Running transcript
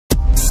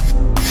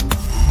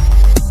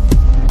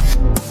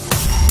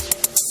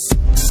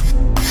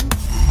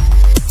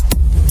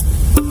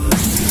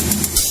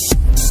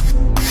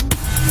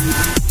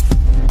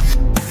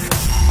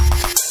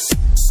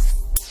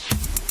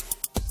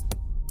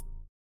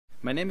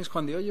My name is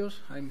Juan de Hoyos.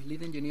 I'm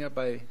lead engineer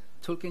by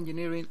Tulk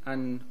Engineering,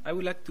 and I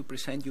would like to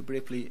present you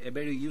briefly a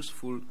very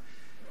useful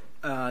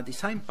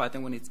design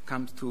pattern when it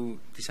comes to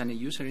designing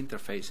user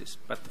interfaces.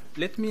 But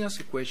let me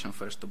ask a question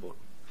first of all.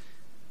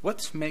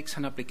 What makes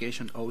an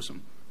application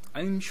awesome?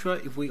 I'm sure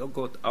if we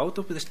got out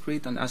of the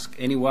street and ask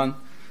anyone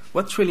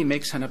what really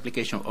makes an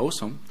application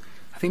awesome,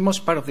 I think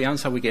most part of the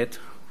answer we get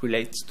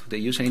relates to the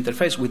user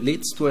interface, which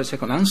leads to a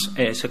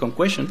second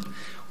question.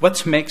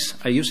 What makes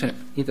a user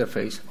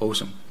interface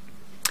awesome?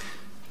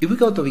 If we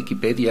go to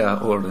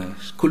Wikipedia or the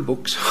school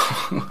books,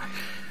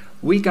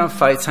 we can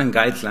find some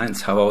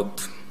guidelines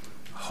about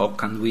how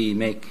can we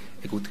make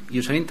a good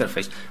user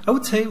interface. I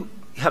would say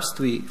it has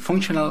to be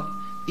functional,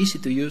 easy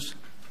to use,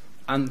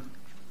 and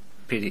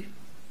pretty.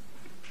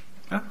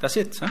 That's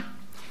it. Huh?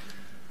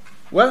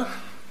 Well,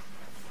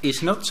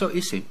 it's not so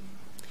easy.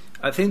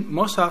 I think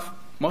most of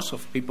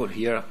people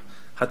here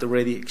had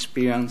already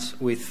experience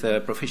with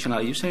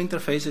professional user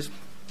interfaces.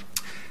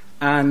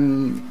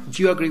 And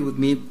you agree with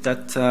me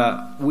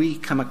that we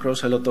come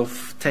across a lot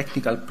of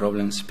technical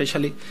problems,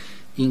 especially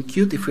in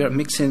Qt if we are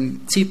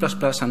mixing C++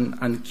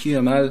 and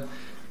QML.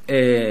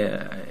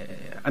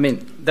 I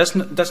mean, that's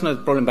not a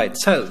problem by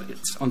itself.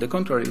 It's on the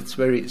contrary, it's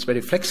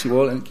very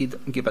flexible and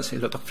give us a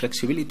lot of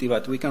flexibility,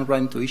 but we can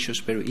run into issues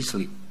very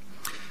easily.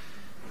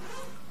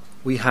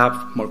 We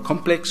have more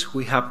complex,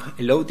 we have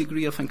a low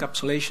degree of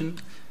encapsulation.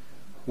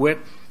 Where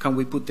can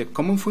we put the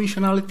common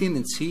functionality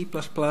in C++ and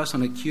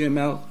a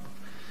QML?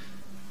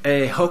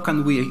 How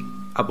can we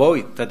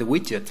avoid that the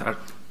widgets are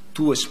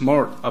too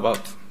smart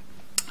about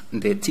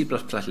the C++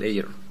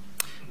 layer?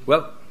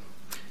 Well,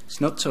 it's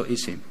not so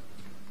easy.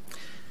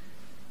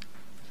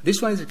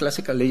 This one is a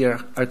classical layer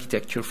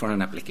architecture for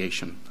an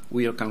application.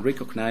 We can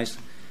recognize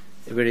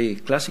a very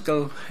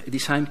classical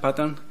design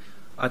pattern.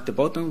 At the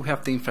bottom, we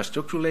have the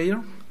infrastructure layer,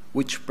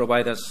 which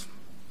provides us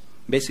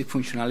basic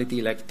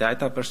functionality like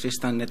data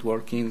persistent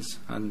networkings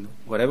and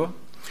whatever.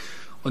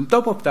 On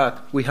top of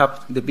that, we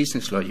have the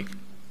business logic,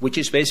 which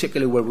is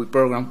basically where we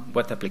program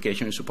what the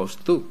application is supposed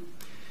to do.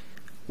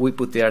 We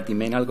put there the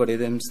main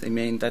algorithms, the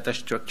main data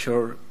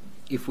structure.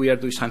 If we are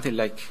doing something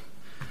like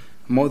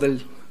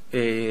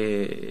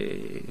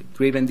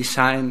model-driven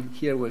design,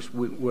 here was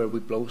where we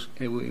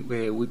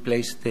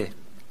place the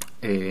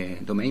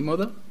domain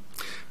model.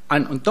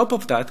 And on top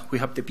of that, we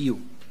have the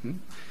view.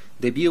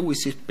 The view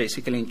which is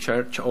basically in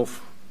charge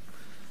of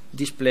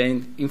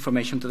displaying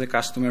information to the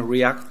customer,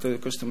 react to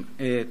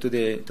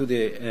the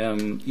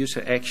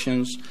user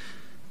actions,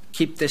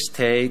 keep the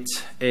state,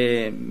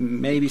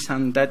 maybe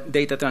some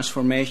data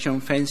transformation,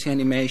 fancy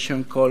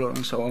animation, color,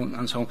 and so on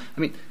and so on. I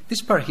mean,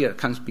 this part here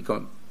can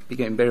become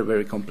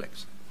very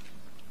complex.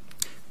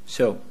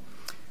 So,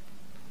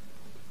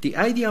 the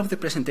idea of the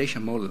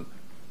presentation model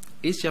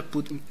is just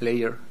putting a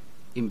layer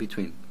in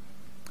between.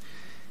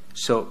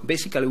 So,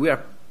 basically, we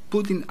are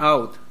putting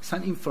out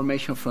some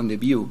information from the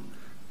view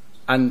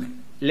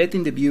and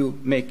letting the view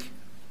make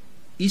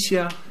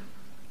easier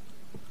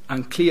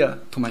and clear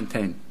to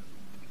maintain.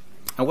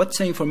 And what's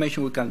the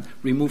information we can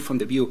remove from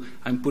the view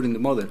and put in the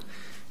model?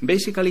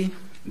 Basically,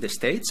 the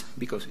states,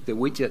 because the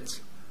widgets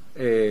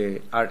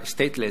are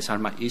stateless, are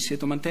much easier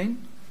to maintain,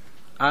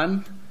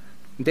 and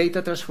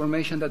data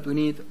transformation that we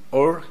need,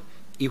 or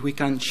if we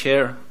can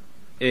share,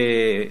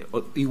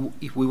 or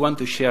if we want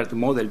to share the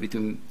model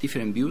between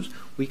different views,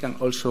 we can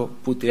also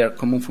put their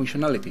common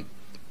functionality.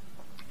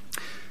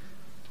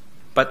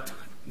 But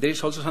there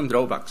is also some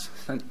drawbacks,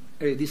 some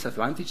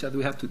disadvantage that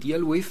we have to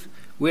deal with.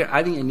 We're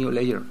adding a new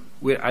layer.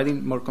 We're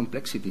adding more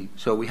complexity.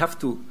 So we have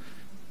to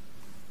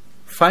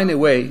find a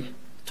way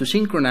to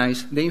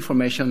synchronize the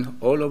information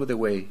all over the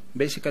way,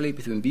 basically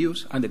between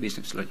views and the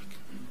business logic.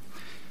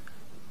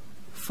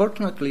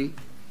 Fortunately,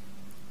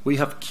 we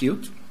have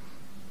Qt,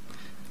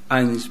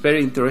 and it's a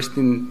very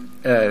interesting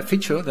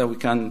feature that we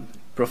can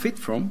profit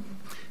from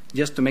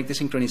just to make the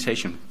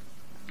synchronization.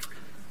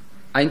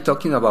 I'm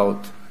talking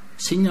about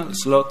signal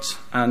slots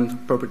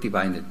and property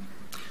binding.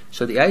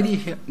 So the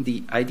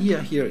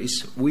idea here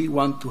is we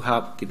want to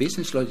have the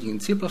business logic in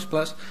C++,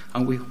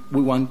 and we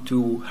want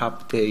to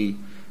have the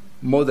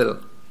model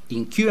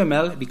in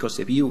QML, because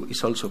the view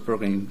is also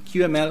programmed in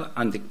QML,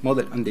 and the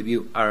model and the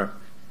view are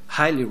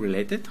highly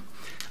related.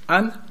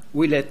 And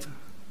we let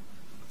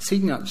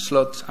signal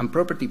slots and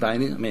property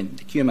binding, I mean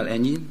the QML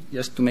engine,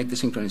 just to make the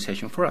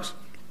synchronization for us.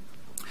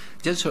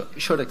 Just a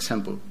short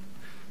example.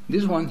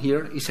 This one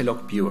here is a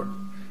log viewer.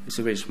 It's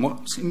a very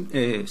small,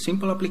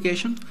 simple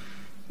application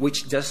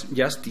which just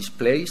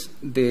displays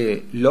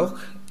the log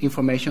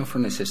information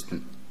from the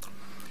system.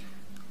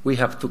 We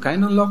have two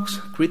kinds of logs,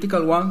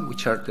 critical one,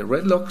 which are the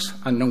red logs,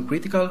 and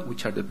non-critical,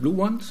 which are the blue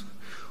ones.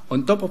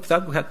 On top of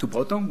that, we have two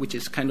buttons, which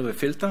is kind of a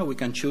filter. We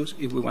can choose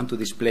if we want to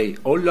display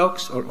all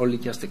logs or only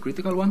just the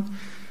critical one.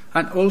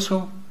 And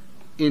also,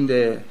 in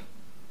the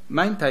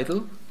main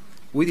title,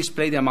 we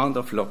display the amount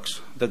of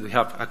logs that we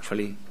have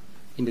actually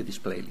in the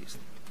display list.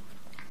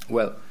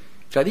 Well,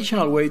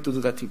 traditional way to do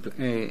that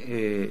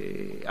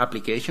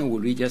application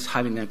would be just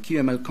having a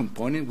QML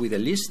component with a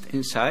list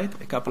inside,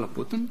 a couple of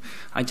buttons,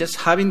 and just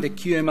having the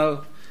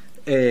QML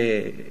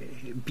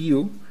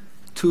view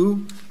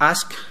to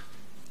ask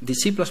the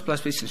C++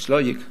 business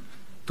logic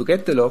to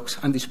get the logs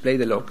and display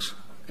the logs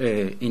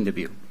in the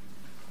view.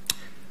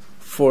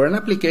 For an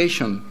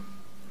application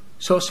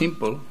so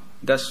simple,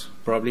 that's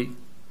probably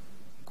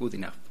good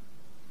enough.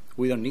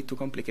 We don't need to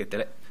complicate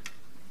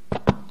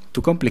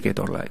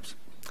our lives.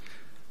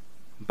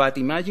 But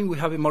imagine we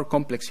have a more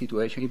complex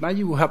situation.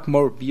 Imagine we have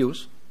more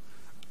views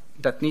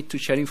that need to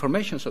share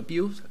information. So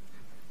views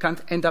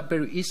can't end up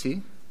very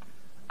easy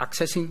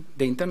accessing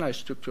the internal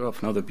structure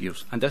of another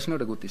views, and that's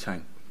not a good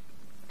design.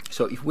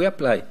 So if we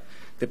apply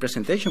the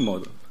presentation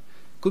model,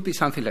 it could be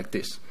something like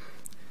this.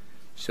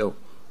 So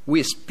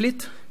we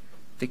split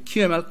the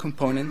QML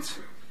components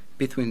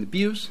between the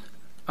views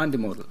and the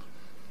model.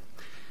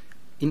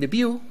 In the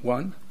view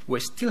one, we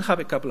still have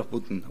a couple of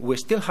buttons. We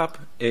still have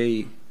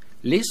a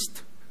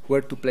list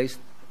where to place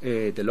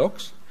the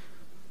logs,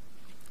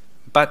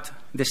 but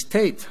the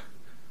state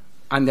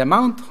and the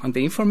amount and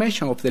the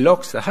information of the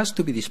logs that has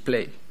to be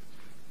displayed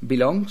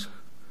belongs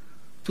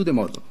to the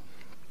model.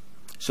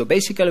 So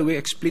basically,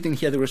 we're splitting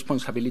here the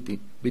responsibility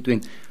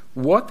between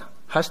what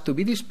has to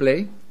be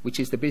displayed, which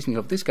is the business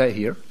of this guy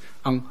here,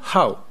 and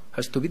how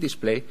has to be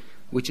displayed,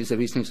 which is the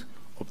business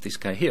of this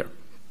guy here.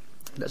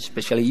 That's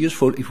especially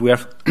useful if we are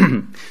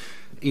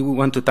if we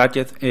want to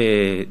target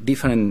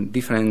different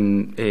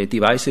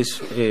devices,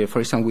 for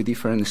example, with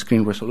different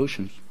screen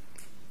resolutions.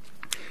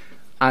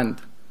 And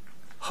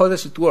how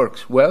does it work?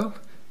 Well,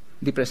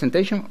 the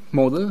presentation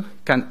model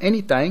can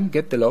anytime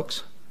get the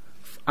logs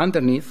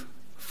underneath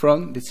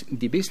from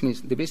the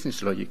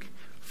business logic,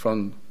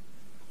 from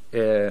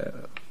a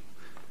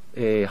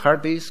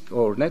hard disk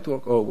or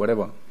network or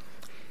whatever.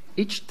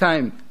 Each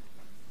time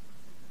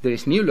there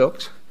is new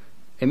logs,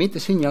 emit the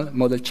signal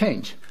model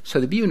change. So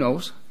the view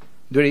knows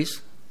there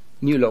is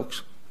new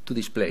logs to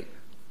display.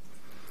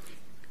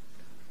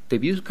 The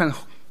view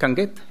can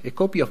get a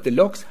copy of the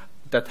logs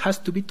that has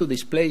to be to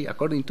display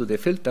according to the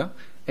filter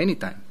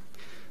anytime.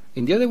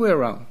 In the other way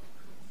around,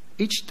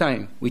 each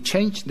time we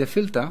change the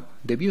filter,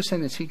 the view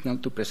sends a signal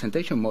to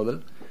presentation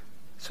model,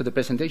 so the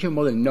presentation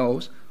model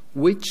knows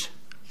which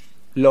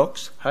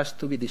logs has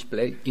to be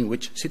displayed in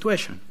which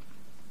situation.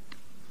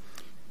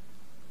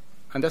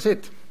 And that's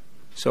it.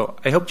 So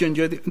I hope you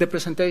enjoyed the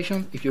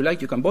presentation. If you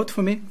like, you can vote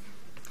for me.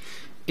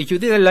 If you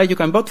didn't like, you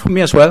can vote for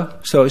me as well,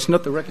 so it's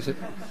not a requisite.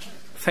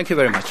 Thank you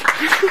very much.